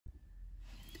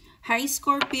Hi,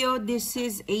 Scorpio. This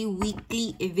is a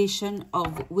weekly edition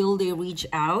of Will They Reach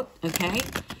Out? Okay.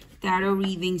 Tarot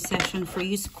reading session for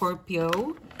you,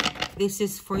 Scorpio. This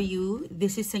is for you.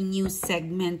 This is a new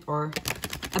segment or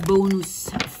a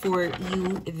bonus for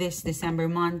you this December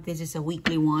month. This is a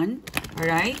weekly one. All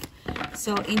right.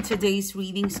 So in today's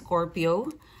reading, Scorpio,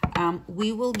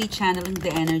 we will be channeling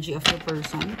the energy of your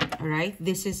person. All right.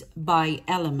 This is by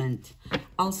element.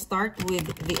 I'll start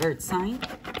with the earth sign.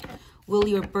 Will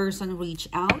your person reach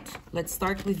out? Let's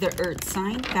start with the earth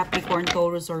sign, Capricorn,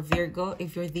 Taurus, or Virgo.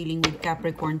 If you're dealing with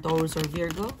Capricorn, Taurus, or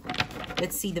Virgo,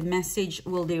 let's see the message.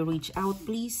 Will they reach out,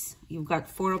 please? You've got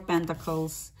Four of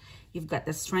Pentacles. You've got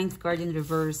the Strength card in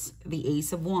reverse, the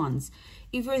Ace of Wands.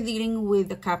 If you're dealing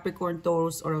with a Capricorn,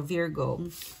 Taurus, or a Virgo,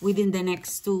 within the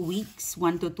next 2 weeks,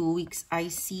 1 to 2 weeks, I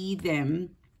see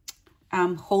them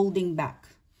holding back.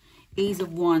 Ace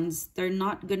of Wands, they're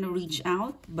not going to reach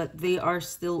out, but they are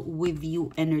still with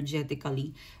you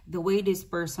energetically. The way this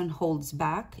person holds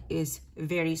back is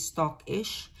very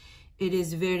stalkish.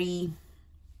 It's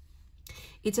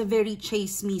a very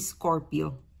chase me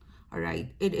Scorpio. All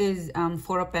right. It is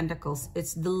Four of Pentacles.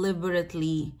 It's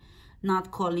deliberately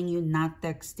not calling you, not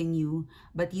texting you,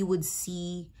 but you would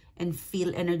see and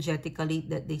feel energetically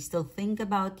that they still think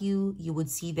about you. You would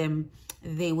see them,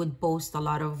 they would post a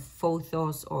lot of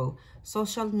photos or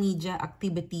social media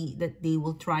activity that they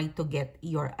will try to get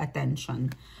your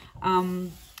attention.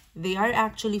 They are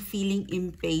actually feeling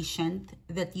impatient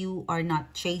that you are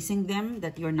not chasing them,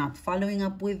 that you're not following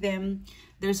up with them.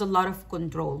 There's a lot of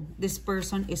control. This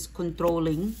person is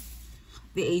controlling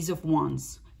the Ace of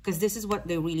Wands because this is what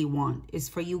they really want, is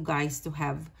for you guys to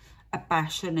have a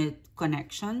passionate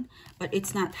connection, but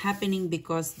it's not happening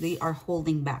because they are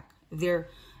holding back. There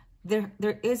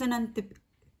is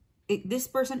this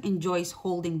person enjoys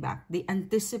holding back. They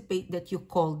anticipate that you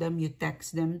call them, you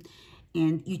text them,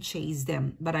 and you chase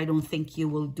them, but I don't think you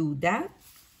will do that.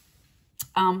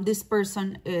 This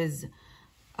person is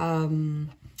a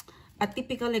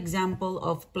typical example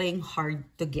of playing hard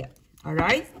to get. All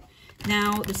right.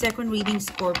 Now, the second reading,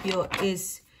 Scorpio,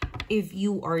 is if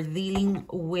you are dealing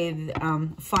with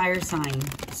fire sign,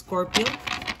 Scorpio.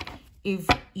 If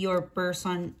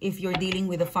you're dealing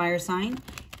with a fire sign,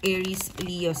 Aries,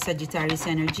 Leo, Sagittarius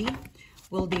energy,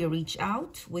 will they reach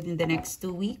out within the next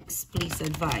 2 weeks? Please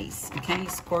advise. Okay,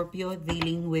 Scorpio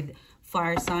dealing with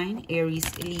fire sign,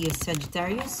 Aries, Leo,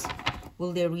 Sagittarius,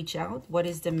 will they reach out? What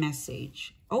is the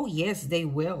message? Oh, yes, they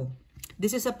will.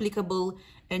 This is applicable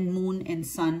in moon and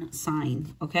sun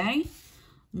sign. Okay,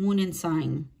 moon and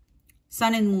sign.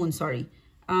 Sun and moon, sorry.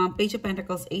 Page of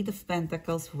Pentacles, Eight of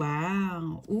Pentacles.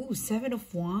 Wow. Ooh, Seven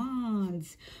of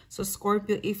Wands. So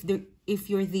Scorpio, if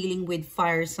you're dealing with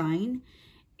fire sign,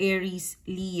 Aries,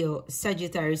 Leo,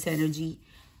 Sagittarius energy,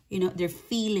 you know, they're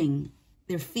feeling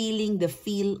the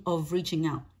feel of reaching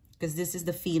out, because this is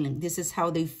the feeling. This is how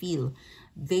they feel.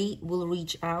 They will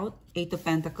reach out. Eight of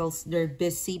Pentacles, they're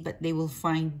busy, but they will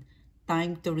find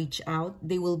time to reach out.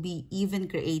 They will be even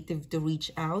creative to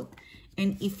reach out.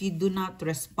 And if you do not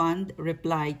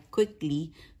reply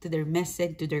quickly to their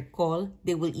message, to their call,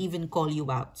 they will even call you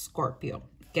out, Scorpio.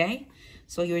 Okay?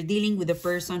 So you're dealing with a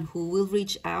person who will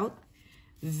reach out,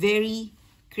 very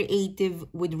creative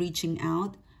with reaching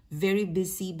out, very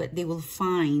busy, but they will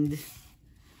find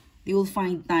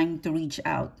time to reach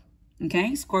out.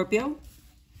 Okay, Scorpio?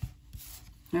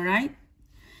 All right?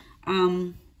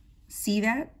 See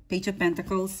that? Page of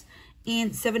Pentacles.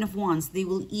 And Seven of Wands, they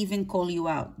will even call you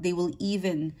out. They will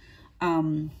even,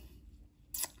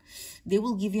 they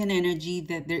will give you an energy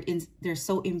that they're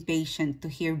so impatient to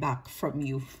hear back from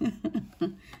you.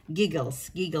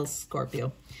 Giggles,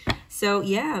 Scorpio. So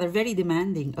yeah, they're very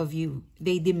demanding of you.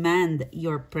 They demand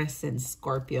your presence,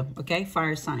 Scorpio. Okay,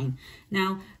 fire sign.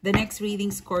 Now, the next reading,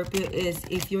 Scorpio, is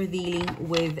if you're dealing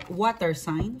with water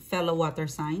sign, fellow water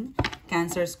sign,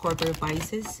 Cancer, Scorpio,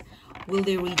 Pisces, will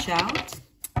they reach out?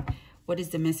 What is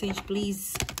the message,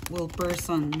 please? Will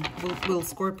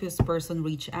Scorpio's person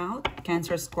reach out?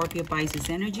 Cancer, Scorpio, Pisces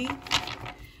energy.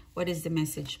 What is the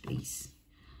message, please?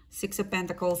 Six of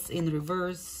Pentacles in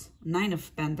reverse. Nine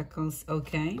of Pentacles.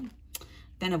 Okay.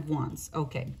 10 of Wands.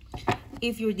 Okay.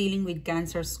 If you're dealing with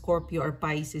Cancer, Scorpio, or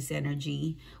Pisces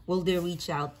energy, will they reach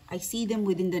out? I see them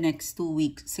within the next 2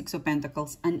 weeks. Six of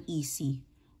Pentacles, uneasy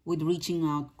with reaching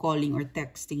out, calling, or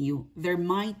texting you. There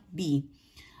might be,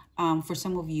 for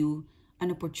some of you, an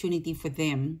opportunity for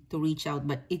them to reach out,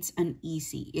 but it's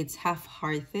uneasy. It's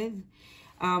half-hearted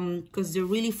because they're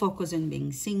really focused on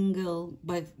being single,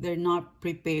 but they're not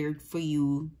prepared for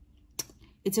you,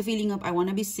 It's a feeling of, I want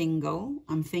to be single.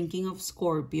 I'm thinking of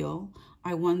Scorpio.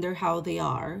 I wonder how they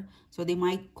are. So they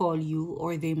might call you,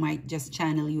 or they might just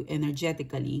channel you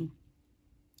energetically,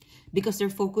 because their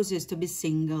focus is to be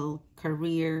single,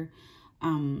 career.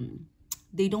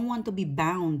 They don't want to be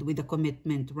bound with a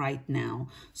commitment right now.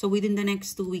 So within the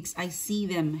next 2 weeks, I see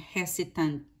them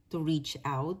hesitant to reach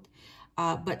out,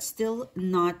 but still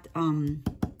not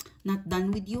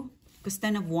done with you. Because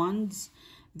 10 of Wands,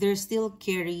 they're still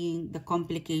carrying the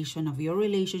complication of your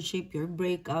relationship, your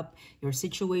breakup, your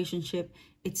situationship.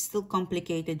 It's still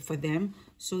complicated for them,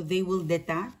 so they will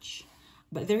detach.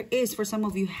 But there is, for some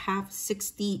of you, have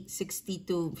 60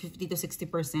 to 50 to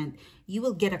 60%. You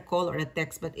will get a call or a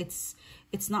text, but it's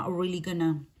not really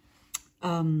gonna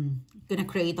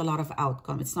create a lot of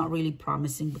outcome. It's not really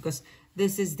promising, because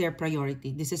this is their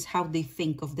priority. This is how they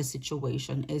think of the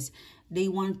situation, is they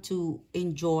want to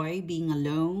enjoy being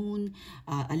alone,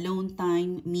 alone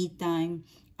time, me time,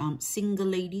 single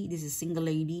lady. This is single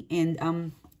lady. And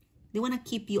they want to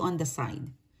keep you on the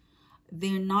side.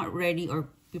 They're not ready or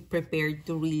prepared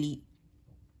to really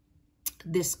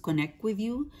disconnect with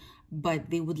you, but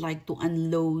they would like to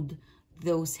unload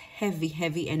those heavy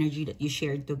energy that you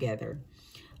shared together.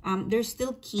 They're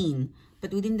still keen,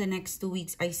 but within the next 2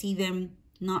 weeks, I see them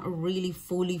not really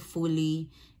fully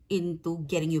into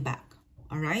getting you back.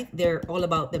 All right, they're all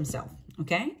about themselves.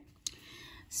 Okay,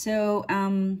 so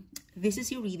this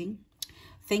is your reading.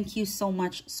 Thank you so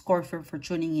much, Scorpio, for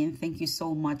tuning in. Thank you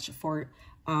so much for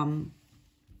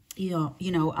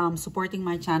supporting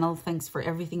my channel. Thanks for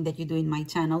everything that you do in my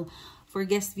channel. For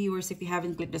guest viewers, if you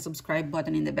haven't clicked the subscribe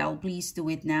button and the bell, please do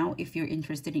it now if you're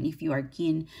interested and if you are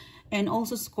keen. And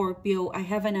also, Scorpio, I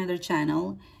have another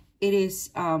channel. It is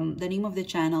the name of the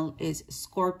channel is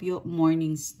Scorpio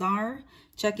Morning Star.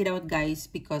 Check it out, guys,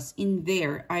 because in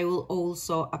there I will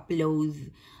also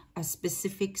upload a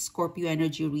specific Scorpio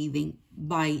energy reading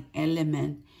by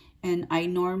element. And I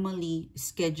normally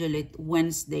schedule it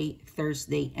Wednesday,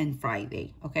 Thursday, and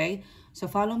Friday. Okay, so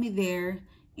follow me there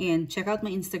and check out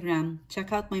my Instagram.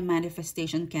 Check out my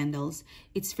manifestation candles.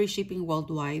 It's free shipping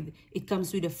worldwide. It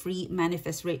comes with a free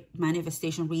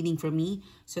manifestation reading from me.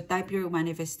 So type your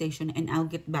manifestation and I'll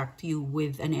get back to you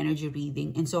with an energy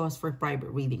reading, and so as for private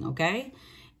reading. Okay,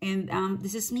 and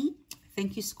this is me.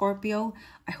 Thank you, Scorpio.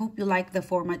 I hope you like the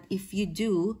format. If you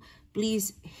do,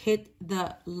 please hit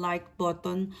the like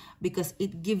button, because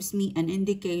it gives me an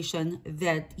indication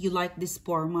that you like this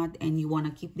format and you want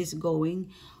to keep this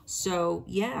going. So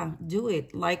yeah, do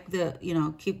it. Like the,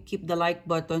 keep the like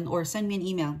button, or send me an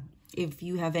email if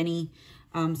you have any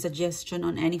suggestion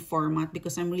on any format,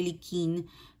 because I'm really keen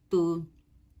to,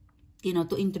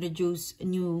 to introduce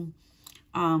new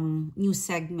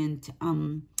segment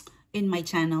in my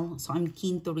channel. So I'm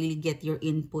keen to really get your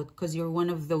input, because you're one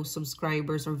of those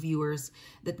subscribers or viewers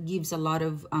that gives a lot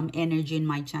of energy in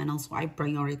my channel. So I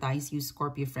prioritize you,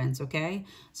 Scorpio friends. Okay,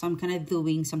 so I'm kind of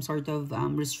doing some sort of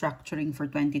restructuring for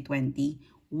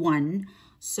 2021.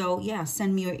 So yeah,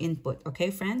 send me your input. Okay,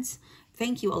 friends,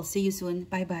 thank you. I'll see you soon.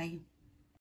 Bye bye.